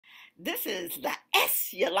This is the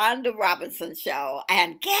Yolanda Robinson Show.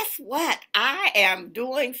 And guess what? I am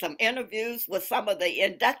doing some interviews with some of the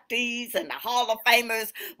inductees and the Hall of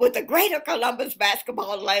Famers with the Greater Columbus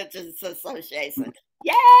Basketball Legends Association.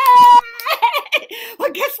 Yay! Well,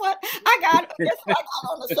 guess what? Guess what I got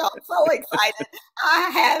on the show? I'm so excited. I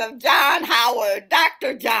have John Howard,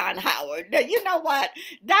 Dr. John Howard. Now, you know what?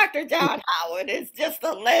 Dr. John Howard is just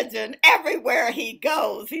a legend everywhere he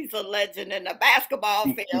goes. He's a legend in the basketball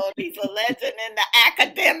field. He's a legend in the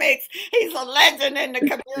academics. He's a legend in the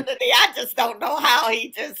community. I just don't know how he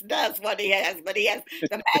just does what he has, but he has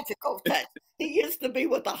the magical touch. He used to be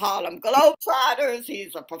with the Harlem Globetrotters.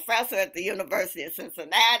 He's a professor at the University of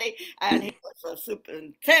Cincinnati, and he was a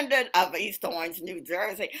superintendent of East Orange, New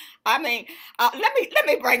Jersey. I mean, let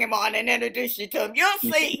me bring him on and introduce you to him.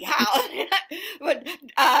 You'll see how. But John,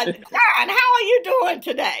 how are you doing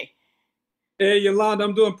today? Hey, Yolanda,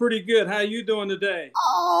 I'm doing pretty good. How are you doing today?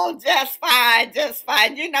 Oh, just fine, just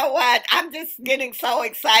fine. You know what? I'm just getting so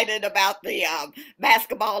excited about the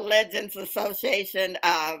Basketball Legends Association,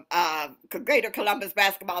 Greater Columbus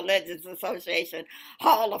Basketball Legends Association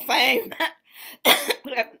Hall of Fame.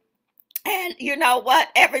 And you know what?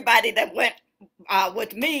 Everybody that went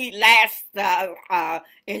with me last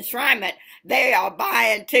enshrinement, they are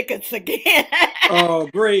buying tickets again. Oh,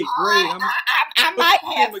 great, great. I might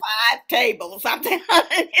have 5 tables. I'm telling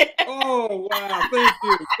you. Oh, wow. Thank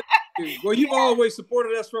you. Thank you. Well, you've always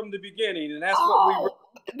supported us from the beginning, and that's what we were.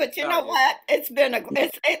 But you know what? It's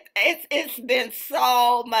been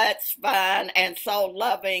so much fun and so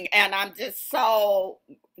loving, and I'm just so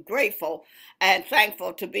grateful and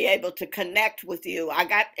thankful to be able to connect with you. I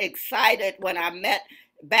got excited when I met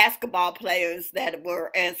basketball players that were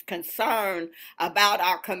as concerned about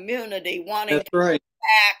our community, That's right.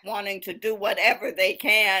 wanting to do whatever they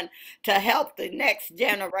can to help the next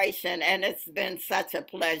generation. And it's been such a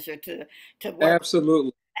pleasure to work.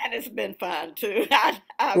 Absolutely. And it's been fun too.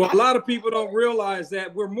 Well, a lot of people don't realize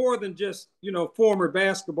that we're more than just, former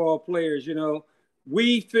basketball players.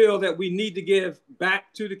 We feel that we need to give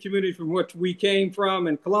back to the community from which we came from.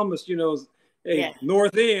 And Columbus, is a Yes.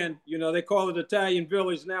 North End, they call it Italian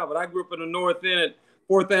Village now, but I grew up in the North End at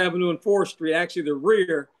 4th Avenue and 4th Street, actually the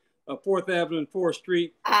rear of 4th Avenue and 4th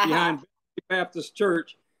Street behind Baptist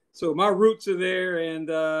Church. So my roots are there,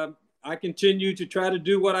 and I continue to try to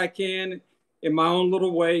do what I can in my own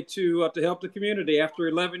little way to help the community. After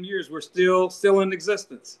 11 years, we're still in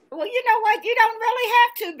existence. Well, you know what? You don't really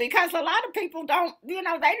have to, because a lot of people don't,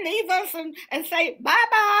 they leave us and say,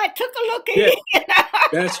 bye-bye, took a look Yeah, at.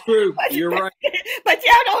 that's true. But, You're right. but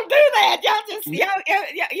y'all don't do that. Y'all just, you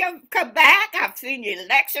come back. I've seen you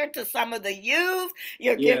lecture to some of the youth.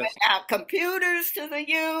 You're giving out computers to the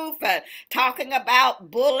youth, talking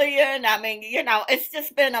about bullying. I mean, it's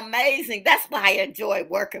just been amazing. That's why I enjoy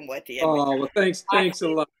working with you. Oh, well, thanks a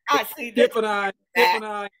lot. I see Skip and I,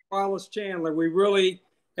 Wallace Chandler, we really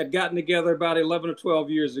had gotten together about 11 or 12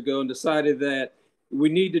 years ago and decided that we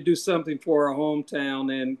need to do something for our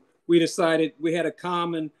hometown. And we decided we had a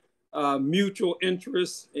common mutual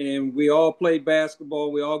interest, and we all played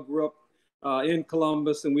basketball. We all grew up in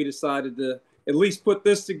Columbus, and we decided to at least put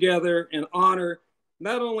this together and honor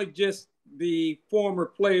not only just the former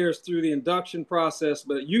players through the induction process,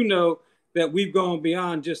 but that we've gone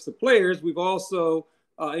beyond just the players. We've also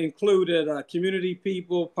included community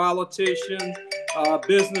people, politicians,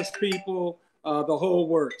 business people, the whole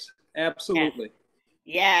works. Absolutely.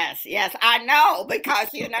 Yes, yes, I know, because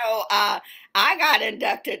I got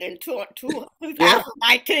inducted in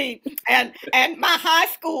 2019, and my high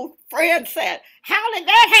school friend said, "How did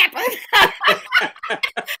that happen?"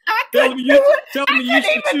 I Tell me you used to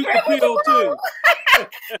shoot the pill too.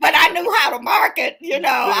 But I knew how to market, I You.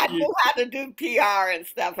 knew how to do PR and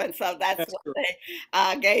stuff, and so that's what correct.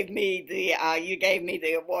 they gave me you gave me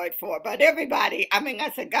the award for. But everybody, I mean, I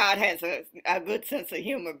said God has a good sense of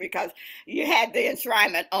humor, because you had the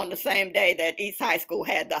enshrinement on the same day that East High School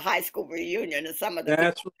had the high school reunion, and some of the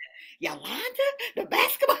That's people, Yolanda, the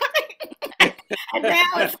basketball, and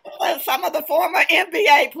now it's some of the former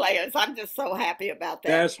NBA players. I'm just so happy about that.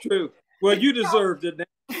 That's true. Well, you deserved it.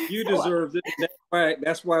 You deserved it.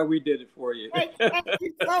 That's why we did it for you. Thank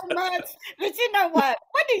you so much. But you know what?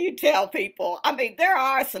 What do you tell people? I mean, there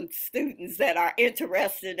are some students that are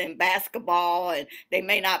interested in basketball and they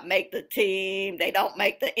may not make the team. They don't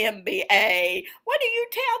make the NBA. What do you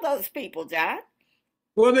tell those people, John?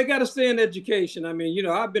 Well, they got to stay in education. I mean,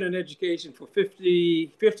 I've been in education for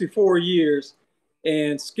 54 years,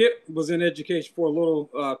 and Skip was in education for a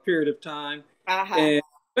little period of time. And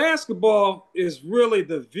basketball is really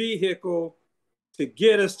the vehicle to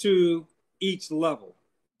get us to each level.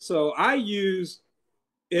 So I use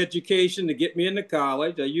education to get me into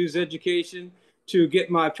college. I used education to get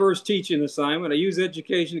my first teaching assignment. I used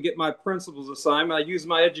education to get my principal's assignment. I used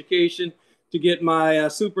my education to get my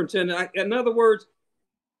superintendent. In other words,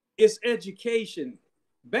 it's education.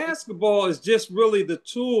 Basketball is just really the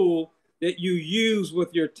tool that you use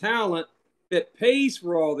with your talent that pays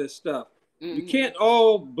for all this stuff. You can't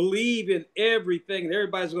all believe in everything.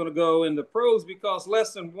 Everybody's going to go in the pros because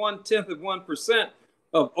less than 1/10 of 1%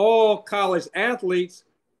 of all college athletes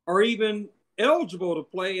are even eligible to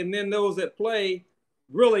play. And then those that play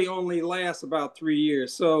really only last about 3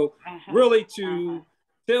 years. So really to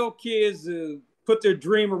tell kids to put their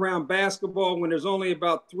dream around basketball when there's only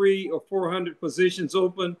about 300 or 400 positions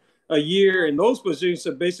open a year, and those positions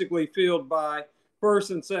are basically filled by first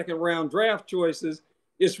and second round draft choices,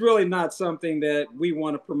 it's really not something that we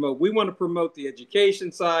want to promote. We want to promote the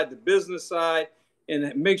education side, the business side,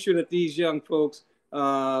 and make sure that these young folks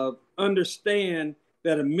understand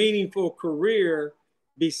that a meaningful career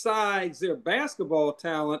besides their basketball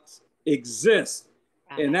talents exists.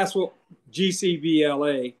 And that's what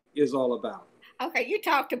GCVLA is all about. Okay, you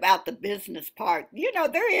talked about the business part. You know,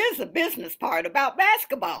 there is a business part about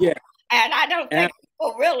basketball. Yeah. And I don't think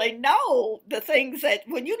people really know the things that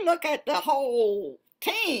when you look at the whole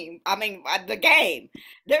team, I mean, the game,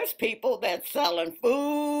 there's people that's selling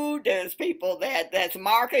food, there's people that's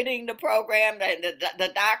marketing the program,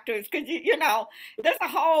 the doctors, because, you know, there's a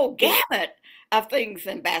whole gamut of things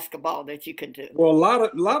in basketball that you can do. Well, a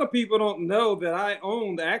lot of people don't know that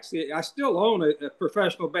I still own a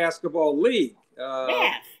professional basketball league.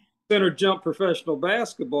 Yes. Center Jump Professional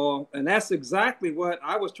Basketball, and that's exactly what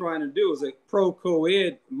I was trying to do, is a pro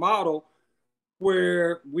co-ed model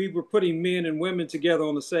where we were putting men and women together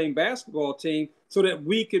on the same basketball team so that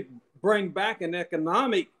we could bring back an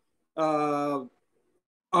economic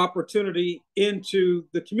opportunity into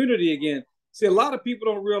the community again. See, a lot of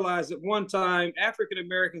people don't realize that one time African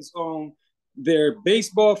Americans owned their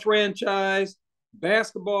baseball franchise,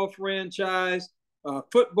 basketball franchise,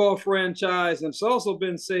 football franchise, and it's also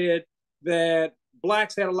been said that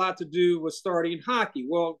blacks had a lot to do with starting hockey.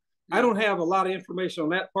 Well, I don't have a lot of information on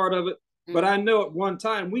that part of it, but I know at one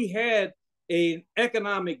time we had an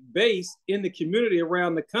economic base in the community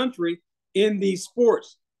around the country in these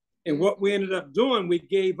sports. And what we ended up doing, we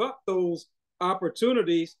gave up those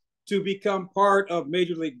opportunities to become part of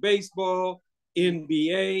Major League Baseball,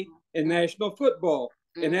 NBA, and National Football.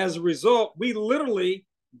 And as a result, we literally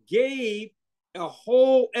gave a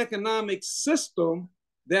whole economic system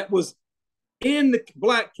that was in the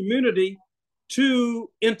black community to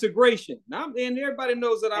integration. Now, and everybody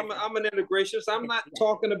knows that I'm an integrationist. I'm not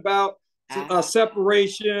talking about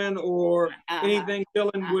separation or anything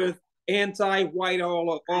dealing with anti-white,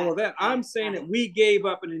 all of that. I'm saying that we gave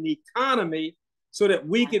up an economy so that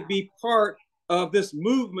we could be part of this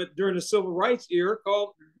movement during the civil rights era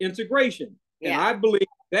called integration. And I believe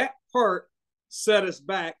that part set us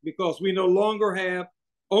back because we no longer have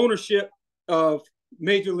ownership of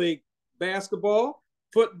Major League Basketball,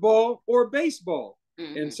 football, or baseball.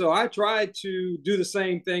 And so I tried to do the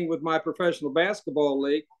same thing with my professional basketball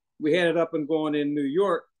league. We had it up and going in New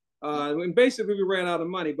York. And basically we ran out of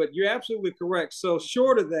money, but you're absolutely correct. So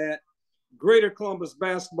short of that, Greater Columbus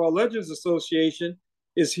Basketball Legends Association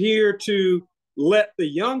is here to let the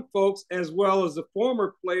young folks, as well as the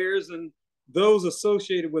former players and those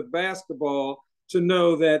associated with basketball, to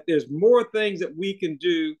know that there's more things that we can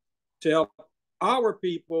do to help our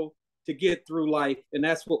people to get through life. And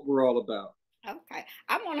that's what we're all about. Okay,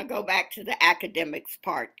 I want to go back to the academics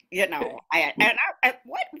part. You know,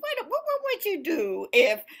 what would you do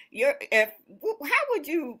if how would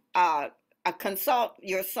you consult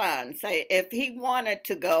your son, say if he wanted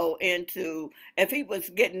to go into, if he was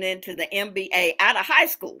getting into the MBA out of high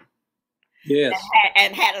school? Yes.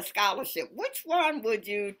 And had a scholarship, which one would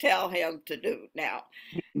you tell him to do now?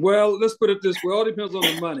 Well, let's put it this way. All depends on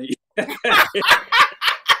the money.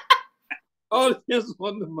 All depends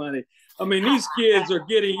on the money. I mean, these kids are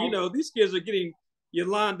getting,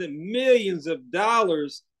 Yolanda, millions of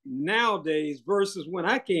dollars nowadays versus when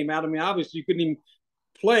I came out. I mean, obviously you couldn't even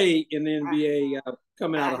play in the NBA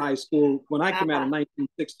coming out of high school when I came out in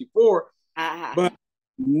 1964. But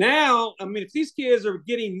now, I mean, if these kids are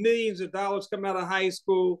getting millions of dollars coming out of high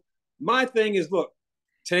school, my thing is, look,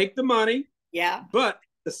 take the money. Yeah. But at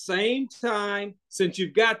the same time, since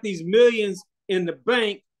you've got these millions in the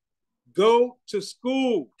bank, go to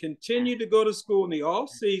school, continue to go to school in the off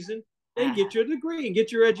season and get your degree and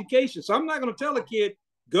get your education. So I'm not going to tell a kid,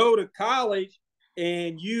 go to college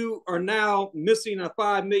and you are now missing a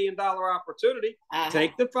 $5 million opportunity.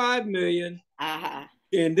 Take the $5 million.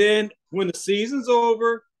 And then when the season's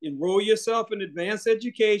over, enroll yourself in advanced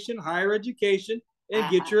education, higher education, and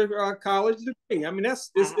get Uh-huh. your college degree. I mean,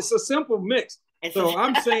 Uh-huh. it's a simple mix. It's So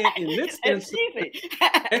I'm saying in this it's instance, easy.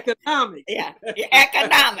 economics. Yeah, yeah,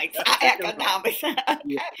 economics, Economics. economics. Okay,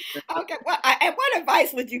 Yeah. okay. Well, and what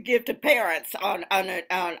advice would you give to parents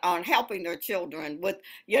on helping their children with,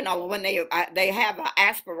 when they have an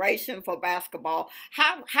aspiration for basketball?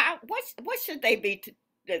 What should they be?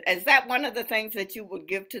 Is that one of the things that you would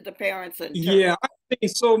give to the parents in terms? Yeah, I've seen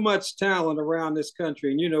so much talent around this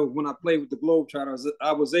country. And, when I played with the Globetrotters,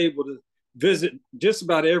 I was able to visit just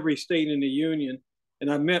about every state in the union. And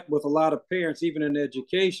I met with a lot of parents, even in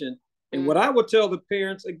education. And what Mm, I would tell the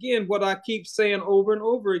parents, again, what I keep saying over and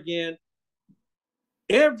over again,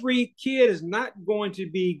 every kid is not going to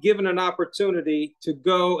be given an opportunity to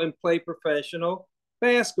go and play professional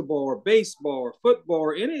basketball or baseball or football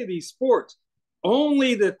or any of these sports.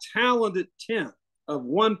 Only the talented 10th of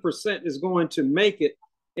 1% is going to make it.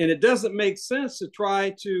 And it doesn't make sense to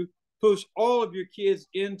try to push all of your kids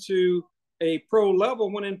into a pro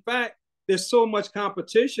level when, in fact, there's so much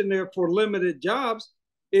competition there for limited jobs.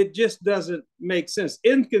 It just doesn't make sense.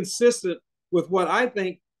 Inconsistent with what I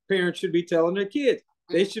think parents should be telling their kids.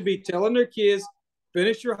 They mm, should be telling their kids,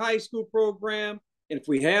 finish your high school program. And if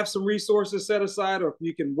we have some resources set aside, or if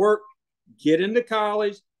you can work, get into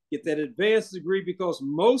college, get that advanced degree, because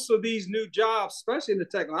most of these new jobs, especially in the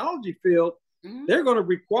technology field, mm, they're going to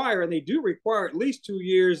require, and they do require, at least 2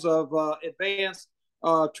 years of advanced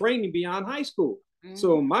training beyond high school. mm.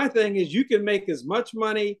 So my thing is, you can make as much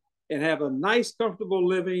money and have a nice, comfortable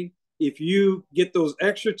living if you get those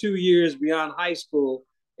extra 2 years beyond high school.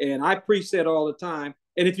 And I preach that all the time.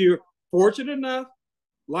 And if you're fortunate enough,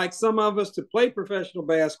 like some of us, to play professional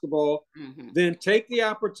basketball, Mhm. then take the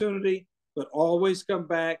opportunity, but always come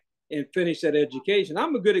back and finish that education.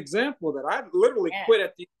 I'm a good example of that. I literally Yes. quit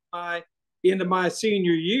at the end of my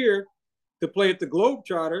senior year to play at the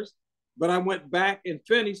Globetrotters, but I went back and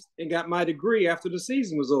finished and got my degree after the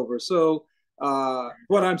season was over. So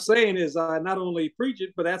what I'm saying is, I not only preach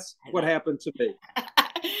it, but that's I what know. happened to me.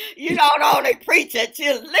 You don't only preach it,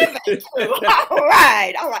 you live it too. All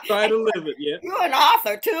right, all right. Try And to live it. Yeah. you're an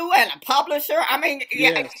author too, and a publisher. I mean,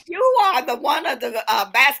 yeah, Yes. you are the one of the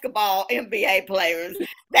basketball NBA players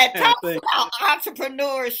that talks Thank about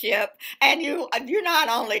entrepreneurship, and you not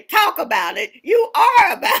only talk about it, you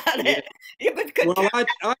are about you. Yeah. it. You been Well, content.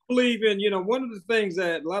 I believe in, one of the things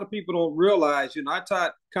that a lot of people don't realize, I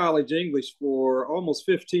taught college English for almost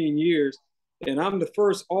 15 years, and I'm the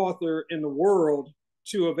first author in the world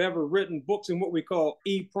to have ever written books in what we call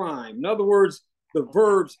E prime. In other words, the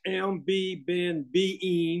verbs am, be, been,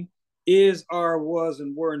 being, is, are, was,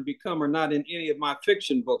 and were, and become are not in any of my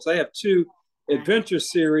fiction books. I have two adventure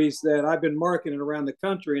series that I've been marketing around the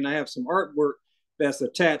country, and I have some artwork that's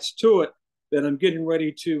attached to it that I'm getting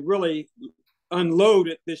ready to really unload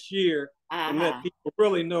it this year and let Uh-huh. people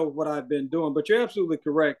really know what I've been doing. But you're absolutely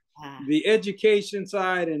correct. Uh-huh. The education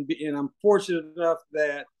side, and I'm fortunate enough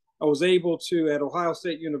that I was able to, at Ohio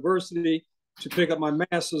State University, to pick up my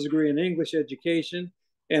master's degree in English education.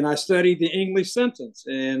 And I studied the English sentence,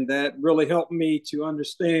 and that really helped me to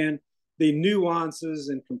understand the nuances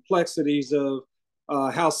and complexities of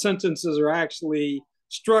how sentences are actually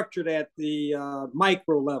structured at the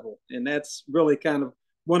micro level. And that's really kind of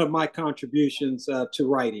one of my contributions to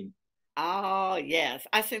writing. Oh yes,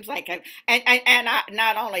 I seems like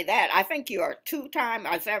not only that, I think you are two-time.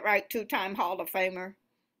 Is that right? Two-time Hall of Famer.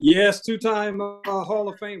 Yes, two-time Hall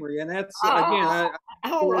of Famer, and that's again, Oh, I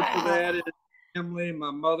oh forward to wow. that. And family, my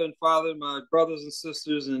mother and father, my brothers and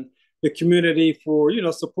sisters, and the community for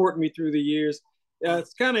supporting me through the years.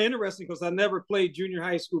 It's kind of interesting because I never played junior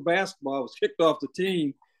high school basketball. I was kicked off the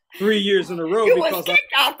team 3 years in a row You was because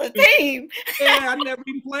kicked off the team. I never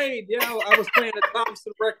even played. Yeah, I was playing at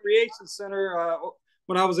Thompson Recreation Center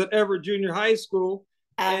when I was at Everett Junior High School,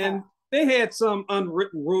 Uh-huh. and they had some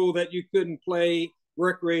unwritten rule that you couldn't play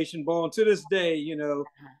recreation ball. And to this day,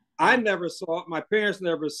 I Uh-huh. never saw it. My parents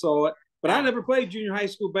never saw it, but I Uh-huh. never played junior high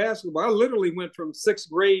school basketball. I literally went from sixth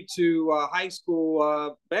grade to high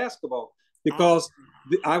school basketball because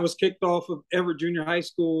I was kicked off of Everett Junior High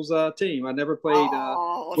School's team. I never played.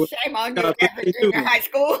 Oh, With, shame on you, Everett Billy Junior Newman. High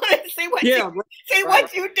School. See what you Yeah, right. see Right.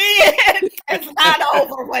 what you did. It's not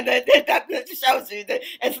over when that shows you that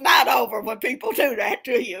it's not over when people do that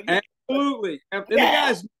to you. Absolutely. And the Yeah,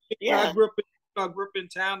 guys, yeah. I grew up in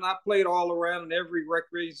town. And I played all around in every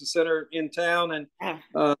recreation center in town, and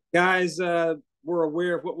Uh, guys were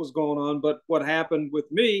aware of what was going on. But what happened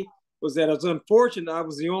with me was that it was unfortunate. I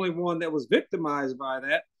was the only one that was victimized by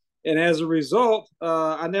that, and as a result,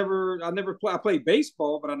 I never played. I played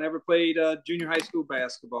baseball, but I never played junior high school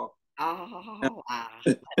basketball. Oh, wow.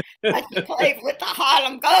 But you played with the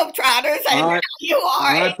Harlem Globetrotters, and I you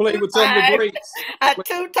are I played with some of the greats. a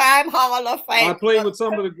two-time Hall of I Fame. played with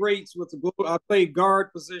some of the greats with the. I played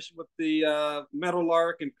guard position with the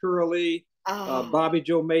Meadowlark and Curly, Oh, Bobby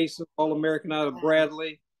Joe Mason, All American out of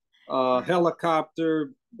Bradley,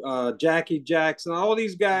 Helicopter, Jackie Jackson. All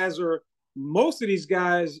these guys are. Most of these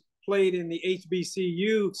guys played in the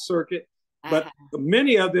HBCU circuit, but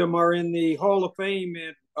many of them are in the Hall of Fame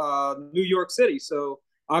in New York City. So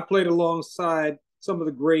I played alongside some of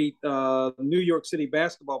the great New York City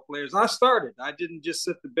basketball players. I started. I didn't just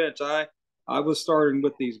sit the bench. I was starting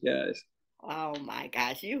with these guys. oh my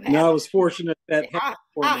gosh, you And have. I was fortunate that happened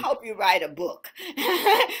for I me. hope you write a book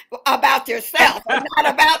about yourself and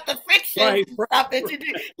not about the fiction Right, stuff that you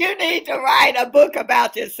do. You need to write a book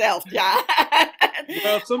about yourself, John.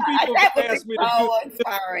 well, some people That would have be asked me to do. so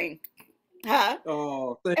inspiring. Huh?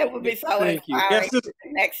 Oh, It would you. be so Thank you. inspiring Yes, to the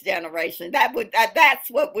next generation. That's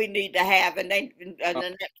what we need to have, and uh,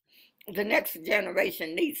 the next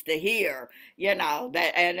generation needs to hear,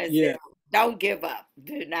 that, and yeah. don't give up.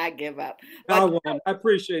 Do not give up. I But won't. I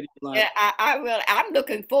appreciate it, Yolanda. yeah, I'm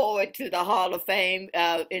looking forward to the Hall of Fame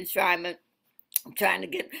enshrinement. Trying to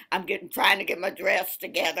get my dress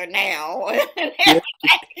together now. Yeah.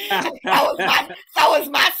 So is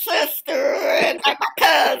my sister and my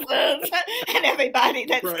cousins and everybody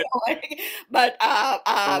that's Right. going. But Oh,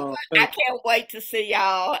 I thank can't wait to see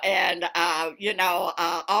y'all. And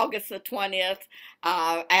August the 20th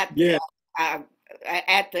at you. Yeah. uh,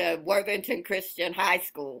 the Worthington Christian High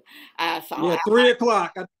School. So Yeah. 3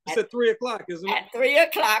 o'clock. I said 3 o'clock, isn't it? at 3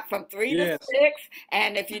 o'clock from 3 to 6. Yes.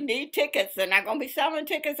 And if you need tickets, they're not going to be selling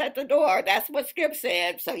tickets at the door. That's what Skip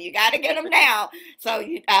said. So you got to get them now. So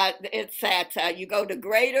it's at you go to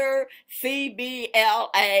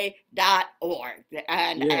greatercbla.org.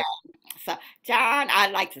 And Yeah. so, John,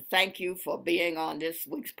 I'd like to thank you for being on this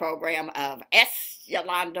week's program of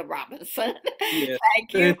Yolanda Robinson. Yeah.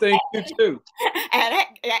 Thank you. And thank you too. And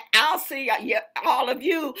I'll see all of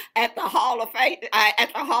you at the Hall of Fame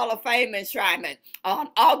enshrinement on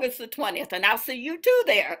August the 20th, and I'll see you too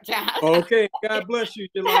there, John. Okay. God bless you,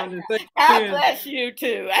 Yolanda. And thank you God again. bless you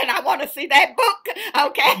too, and I want to see that book.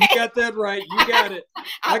 Okay, You got that right. You got it.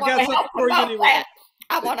 I want got to something help for you promote anyway. that.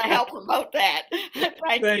 I want to help promote that. Thank you.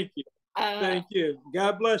 Thank you. Thank you.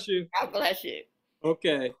 God bless you. God bless you.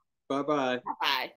 Okay. Bye bye. Bye.